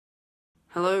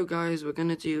Hello guys, we're going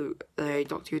to do a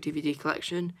Doctor Who DVD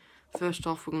collection. First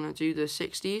off, we're going to do the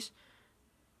 60s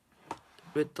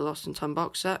with the Lost in Time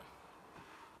box set.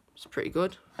 It's pretty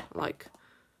good. I like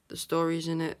the stories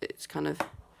in it. It's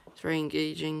very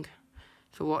engaging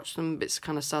to watch them. It's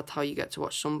kind of sad how you get to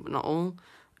watch some but not all.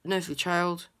 No for the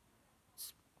child.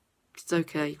 It's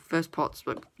okay. First part's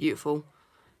beautiful.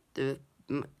 The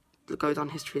go down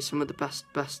history is some of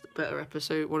the better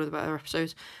episode. One of the better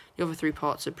episodes. The other three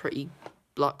parts are pretty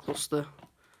lackluster.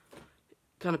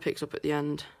 Kind of picks up at the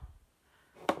end.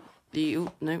 The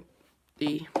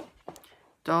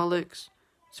Daleks.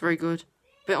 It's very good.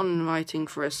 Bit uninviting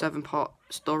for a 7-part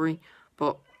story,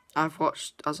 but I've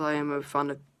watched, as I am a fan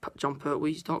of Jon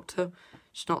Pertwee's Doctor.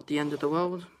 It's not the end of the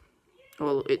world.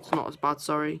 Well, it's not as bad.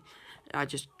 Sorry, I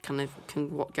just can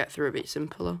get through a bit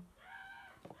simpler.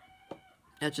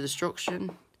 Edge of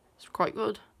Destruction. It's quite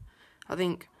good. I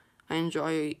think I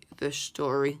enjoy the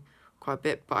story quite a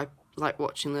bit, but I like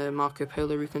watching the Marco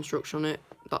Polo reconstruction on it.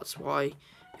 That's why,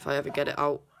 if I ever get it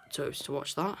out, to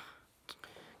watch that.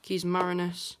 Keys and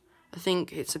Marinus. I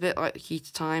think it's a bit like the Key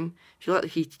to Time. If you like the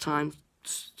Key to Time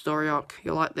story arc,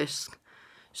 you'll like this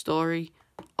story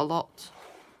a lot.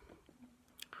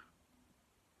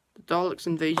 The Daleks'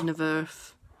 Invasion of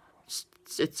Earth.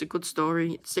 It's a good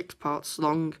story. It's 6 parts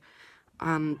long,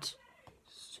 and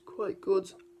it's quite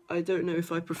good. I don't know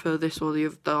if I prefer this or the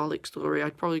Dalek story.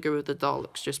 I'd probably go with the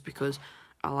Daleks just because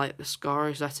I like the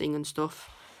Scar setting and stuff.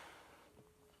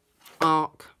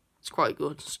 Arc. It's quite a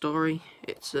good story.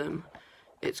 It's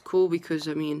cool because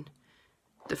the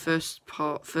first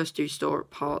two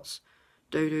parts,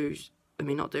 the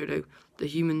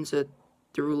humans are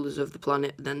the rulers of the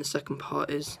planet. Then the second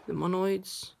part is the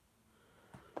Monoids.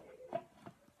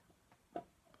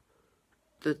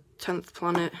 The 10th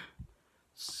Planet.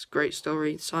 It's a great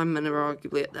story. Cybermen are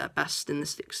arguably at their best in the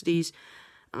 60s,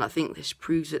 and I think this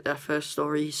proves that their first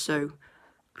story is so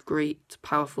great,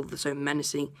 powerful, they're so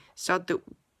menacing. Sad that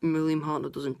William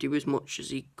Hartnell doesn't do as much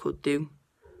as he could do,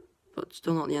 but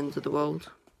still not the end of the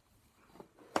world.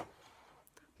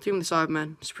 Team of the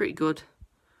Cybermen, it's pretty good.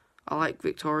 I like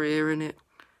Victoria in it.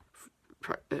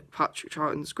 Patrick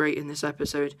Troughton's great in this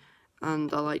episode,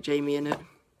 and I like Jamie in it.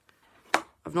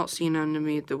 I've not seen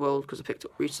Enemy of the World because I picked it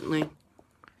up recently.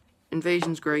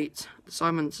 Invasion's great. The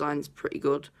Cybermen design's pretty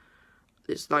good.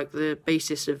 It's like the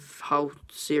basis of how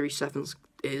Series 7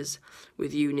 is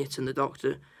with UNIT and the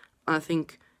Doctor. And I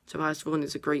think Tobias Vaughan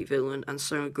is a great villain and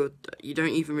so good that you don't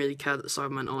even really care that the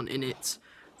Cybermen aren't in it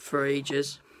for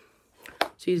ages.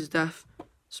 Caesar's Death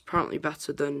is apparently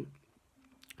better than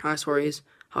Ice Warriors.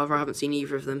 However, I haven't seen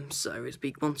either of them, so it's a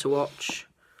big one to watch.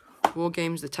 War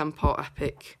Games, the 10-part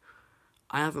epic.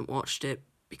 I haven't watched it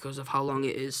because of how long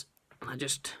it is. I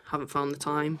just haven't found the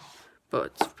time,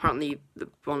 but it's apparently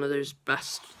one of those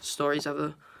best stories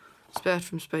ever. Spared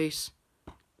from Space,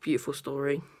 beautiful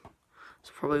story. It's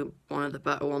probably one of the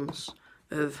better ones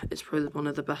it's probably one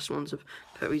of the best ones of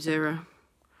Pertwee's era.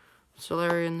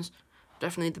 Solarians,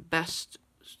 definitely the best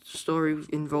story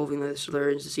involving the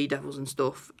Solarians, the Sea Devils and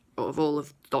stuff, out of all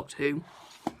of Doctor Who.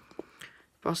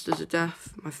 Bastards of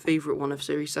Death, my favourite one of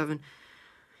Series 7.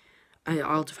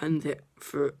 I'll defend it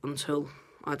until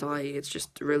I die. It's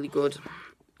just really good.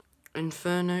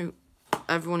 Inferno,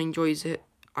 everyone enjoys it.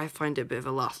 I find it a bit of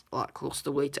a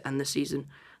lackluster way to end the season.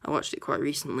 I watched it quite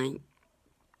recently,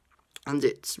 and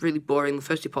it's really boring. The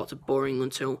first 2 parts are boring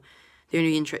until the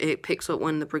only it picks up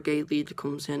when the brigade leader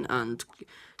comes in and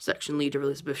section leader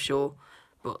Elizabeth Shaw,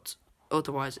 but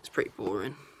otherwise it's pretty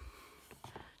boring.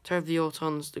 Terror of the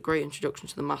Autons, the great introduction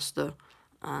to the Master,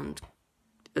 and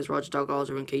as Roger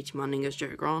Delgado and Katie Manning as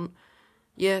Jerry Grant.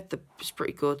 Yeah, it's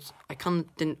pretty good. I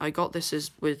got this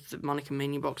as with the Monica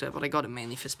Mania box set, but I got it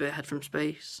mainly for Spearhead from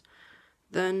Space.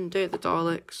 Then Day of the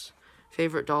Daleks.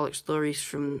 Favourite Dalek story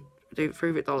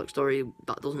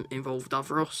that doesn't involve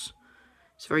Davros.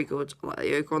 It's very good. I like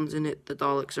the Ogrons in it. The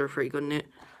Daleks are pretty good in it.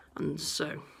 And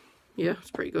so, yeah,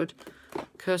 it's pretty good.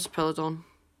 Curse of Peladon.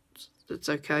 It's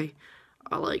okay.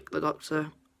 I like the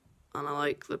Doctor. And I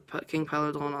like the King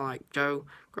Peladon. I like Joe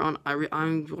Grant.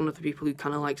 I'm one of the people who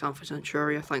kind of likes Alpha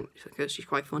Centauri. I think she's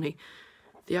quite funny.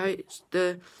 It's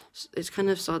kind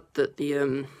of sad that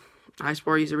the Ice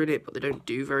Warriors are in it, but they don't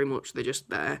do very much. They're just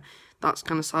there. That's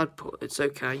kind of sad, but it's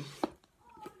okay.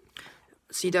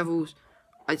 Sea Devils,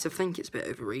 I think it's a bit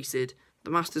overrated.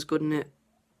 The Master's good in it.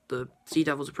 The Sea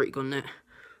Devils are pretty good in it.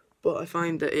 But I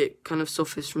find that it kind of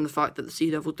suffers from the fact that the Sea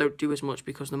Devils don't do as much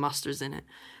because the Master's in it,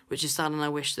 which is sad, and I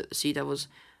wish that the Sea Devils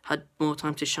had more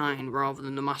time to shine rather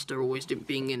than the Master always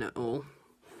being in it all.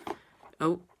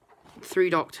 Oh, 3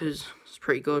 Doctors, it's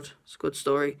pretty good. It's a good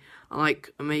story. I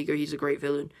like Omega, he's a great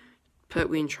villain.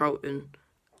 Pertwee and Troughton,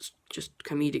 just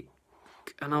comedic,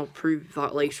 and I'll prove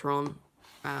that later on.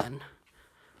 And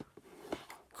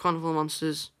Carnival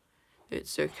Monsters,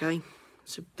 it's okay.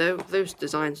 So those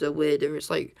designs are weirder. It's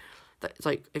like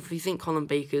if you think Colin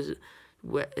Baker's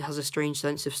has a strange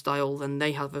sense of style, then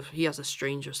he has a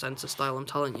stranger sense of style. I'm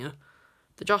telling you,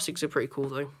 the Jurassics are pretty cool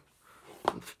though.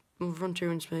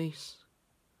 Frontier in Space,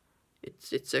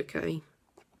 it's okay.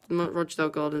 Roger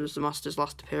Delgado was the Master's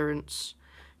last appearance.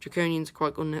 Draconians are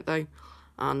quite good in it though,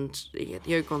 and yeah,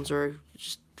 the Ogrons are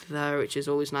just there, which is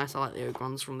always nice. I like the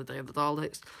Ogrons from the Day of the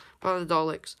Daleks. But the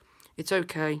Daleks, it's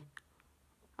okay.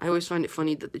 I always find it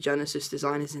funny that the Genesis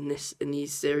design is in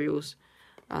these serials,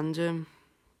 and in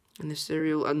this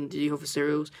serial and the other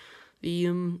serials,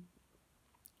 the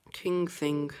King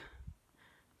thing,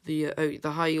 the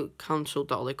High Council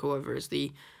Dalek, or whatever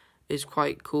is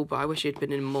quite cool. But I wish he'd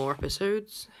been in more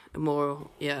episodes.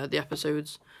 The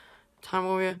episodes. Time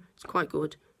Warrior, it's quite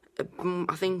good.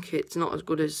 I think it's not as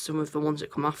good as some of the ones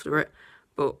that come after it,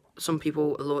 but some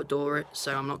people adore it,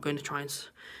 so I'm not going to try and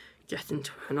get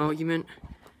into an argument.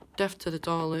 Death to the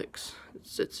Daleks,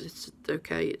 it's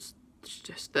okay. It's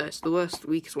just it's the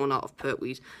weakest one out of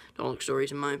Pertwee's Dalek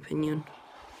stories in my opinion.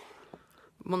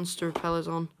 Monster of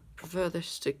Peladon, prefer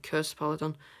this to Curse of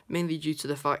Peladon, mainly due to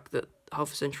the fact that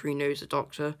Half a Century knows the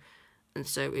Doctor, and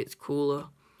so it's cooler.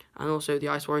 And also the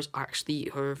Ice Warriors actually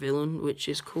her villain, which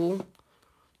is cool.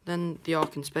 Then the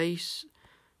Ark in Space,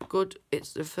 good.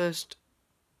 It's the first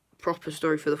proper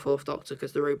story for the Fourth Doctor,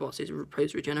 because the Robots is a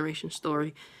post-regeneration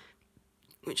story,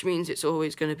 which means it's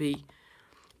always going to be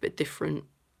a bit different.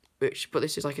 But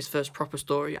this is like his first proper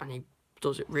story, and he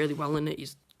does it really well in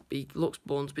it. He looks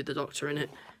born to be the Doctor in it.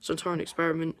 Sontaran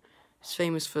Experiment is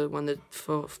famous for when the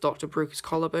Fourth Doctor broke his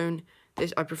collarbone.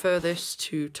 I prefer this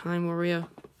to Time Warrior.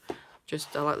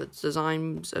 I like the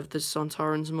designs of the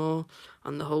Sontarans more,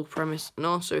 and the whole premise. And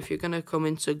also, if you're gonna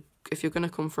come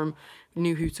from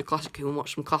New Who to Classic Who and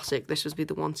watch some classic, this would be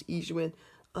the one to ease you in,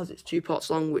 as it's 2 parts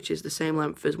long, which is the same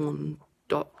length as one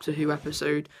Doctor Who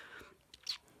episode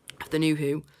of the New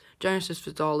Who. Genesis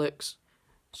for Daleks.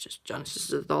 It's just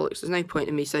Genesis of the Daleks. There's no point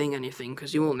in me saying anything,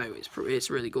 because you all know it's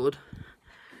really good.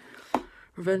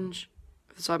 Revenge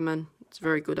of the Cybermen. It's a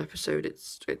very good episode.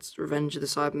 It's Revenge of the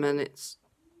Cybermen. It's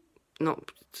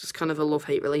not just kind of a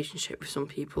love-hate relationship with some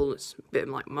people. It's a bit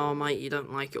like Marmite. You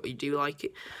don't like it or you do like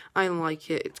it. I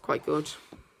like it. It's quite good.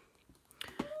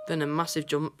 Then a massive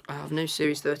jump. I have no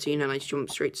Series 13 and I jump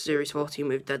straight to Series 14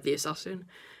 with Deadly Assassin.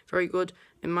 Very good.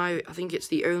 I believe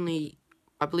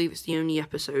it's the only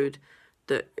episode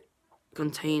that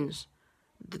contains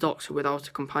the Doctor without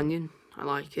a companion. I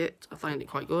like it. I find it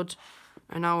quite good.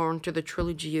 And now we're on to the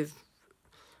trilogy of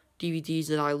DVDs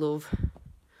that I love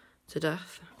to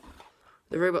death.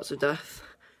 The Robots of Death,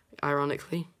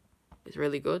 ironically, is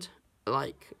really good. I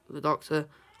like the Doctor.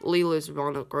 Leela's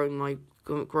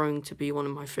growing to be one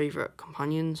of my favourite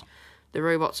companions. The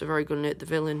robots are very good in it. The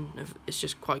villain is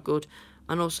just quite good.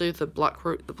 And also the black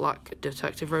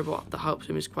detective robot that helps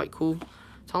him is quite cool.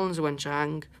 Talons of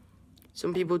Weng-Chiang.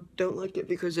 Some people don't like it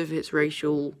because of its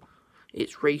racial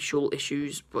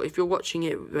issues, but if you're watching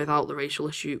it without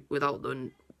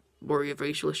the worry of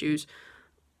racial issues,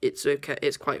 it's okay.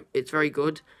 It's very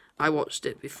good. I watched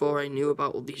it before I knew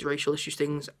about all these racial issues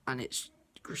things, and it's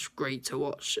just great to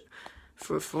watch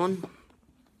for fun.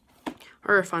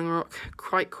 Horrifying Rock,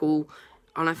 quite cool,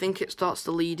 and I think it starts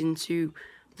to lead into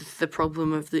the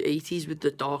problem of the 80s with the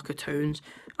darker tones,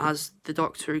 as the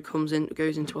Doctor who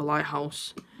goes into a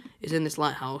lighthouse, is in this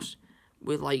lighthouse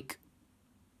with like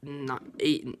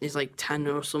 10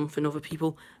 or something other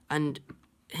people, and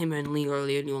him and Lee are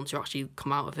the only ones who actually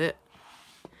come out of it.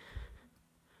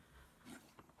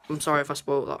 I'm sorry if I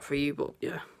spoiled that for you, but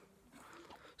yeah.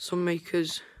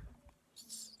 Sunmakers,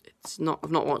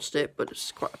 I've not watched it, but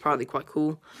it's apparently quite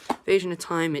cool. Invasion of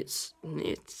Time, it's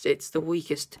the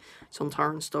weakest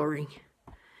Sontaran story.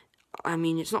 I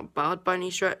mean, it's not bad by any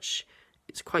stretch.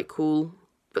 It's quite cool,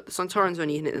 but the Sontaran's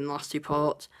only in it in the last 2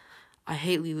 parts. I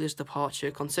hate Leela's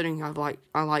departure, considering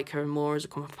I like her more as a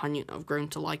companion. I've grown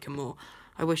to like her more.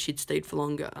 I wish she'd stayed for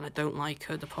longer, and I don't like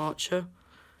her departure.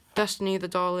 Destiny of the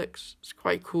Daleks, it's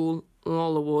quite cool.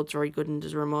 Lola Ward's very good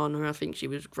as Romana. I think she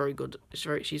was very good.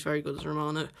 She's very good as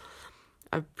Romana.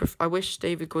 I wish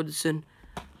David Goodson.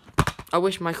 I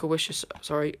wish Michael Wisher.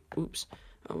 I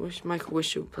wish Michael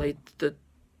Wisher played the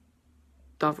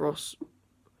Davros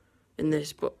in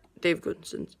this, but David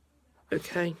Goodson's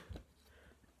okay.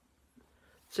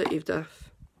 City of Death.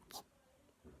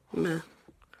 Meh.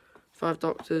 5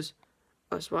 Doctors.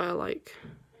 That's why I like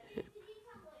it.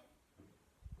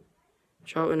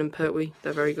 Charlton and Pertwee,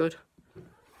 they're very good.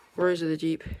 Warriors of the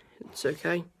Deep, it's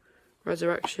okay.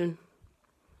 Resurrection,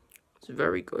 It's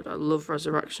very good. I love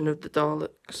Resurrection of the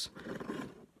Daleks.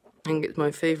 I think it's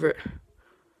my favourite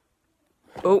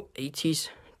 80s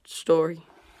story.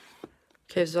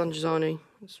 Case Zangizzani,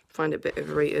 find it a bit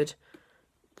overrated.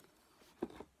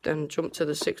 Then jump to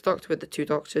the Sixth Doctor with the two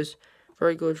Doctors.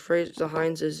 Very good. Fraser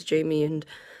Hines as Jamie and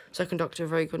Second Doctor,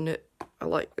 very good in it. I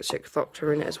like the Sixth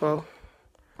Doctor in it as well.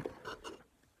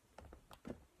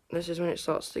 This is when it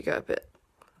starts to get a bit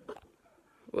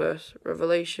worse.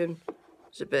 Revelation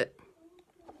is a bit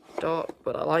dark,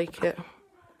 but I like it.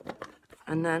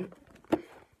 And then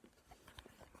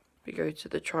we go to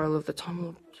the Trial of the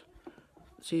Tomlin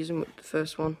season with the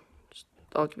first one. Just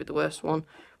arguably the worst one.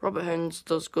 Robert Holmes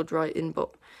does good writing, but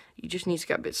you just need to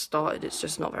get a bit started. It's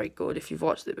just not very good. If you've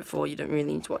watched it before, you don't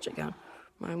really need to watch it again.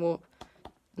 I've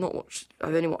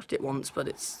only watched it once, but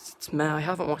it's meh. I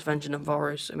haven't watched Vengeance of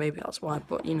Horrors, so maybe that's why.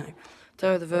 But you know,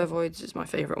 Terror of the Vervoids is my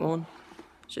favourite one.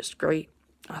 It's just great.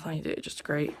 I think it's just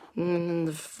great. And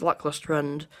the Lackluster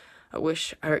End. I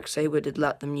wish Eric Saward had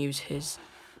let them use his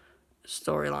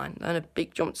storyline. Then a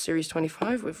big jump to Series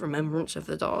 25 with Remembrance of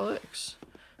the Daleks.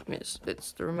 I mean,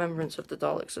 it's the Remembrance of the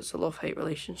Daleks. It's a love-hate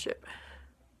relationship.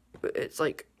 But it's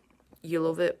like, you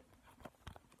love it.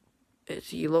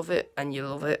 You love it and you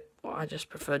love it. Well, I just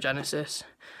prefer Genesis.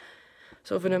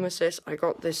 So for Nemesis, I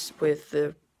got this with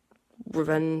the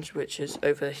Revenge, which is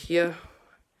over here.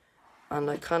 And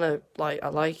I kind of I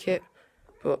like it,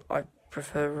 but I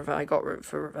prefer Revenge. I got it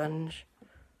for Revenge.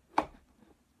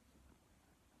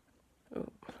 Oh.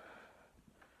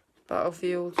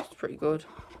 Battlefield, it's pretty good.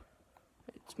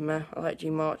 It's meh. I like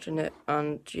Gene March in it,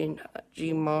 and Gene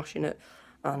Marsh in it,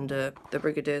 and the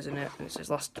Brigadier's in it, and it's his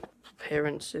last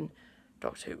appearance in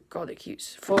Doctor Who. God, it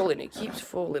keeps falling.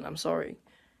 I'm sorry.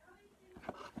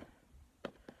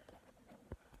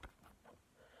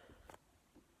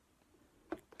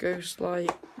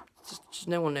 Ghostlight. Just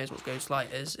no one knows what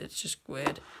Ghostlight is. It's just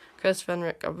weird. Curse of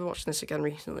Fenric. I've been watching this again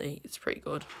recently. It's pretty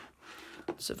good.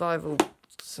 Survival.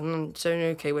 It's an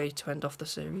okay way to end off the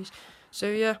series. So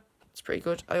yeah, it's pretty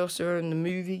good. I also own the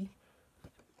movie,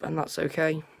 and that's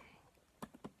okay.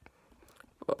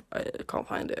 But I can't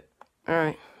find it.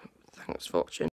 Alright. Thanks for watching.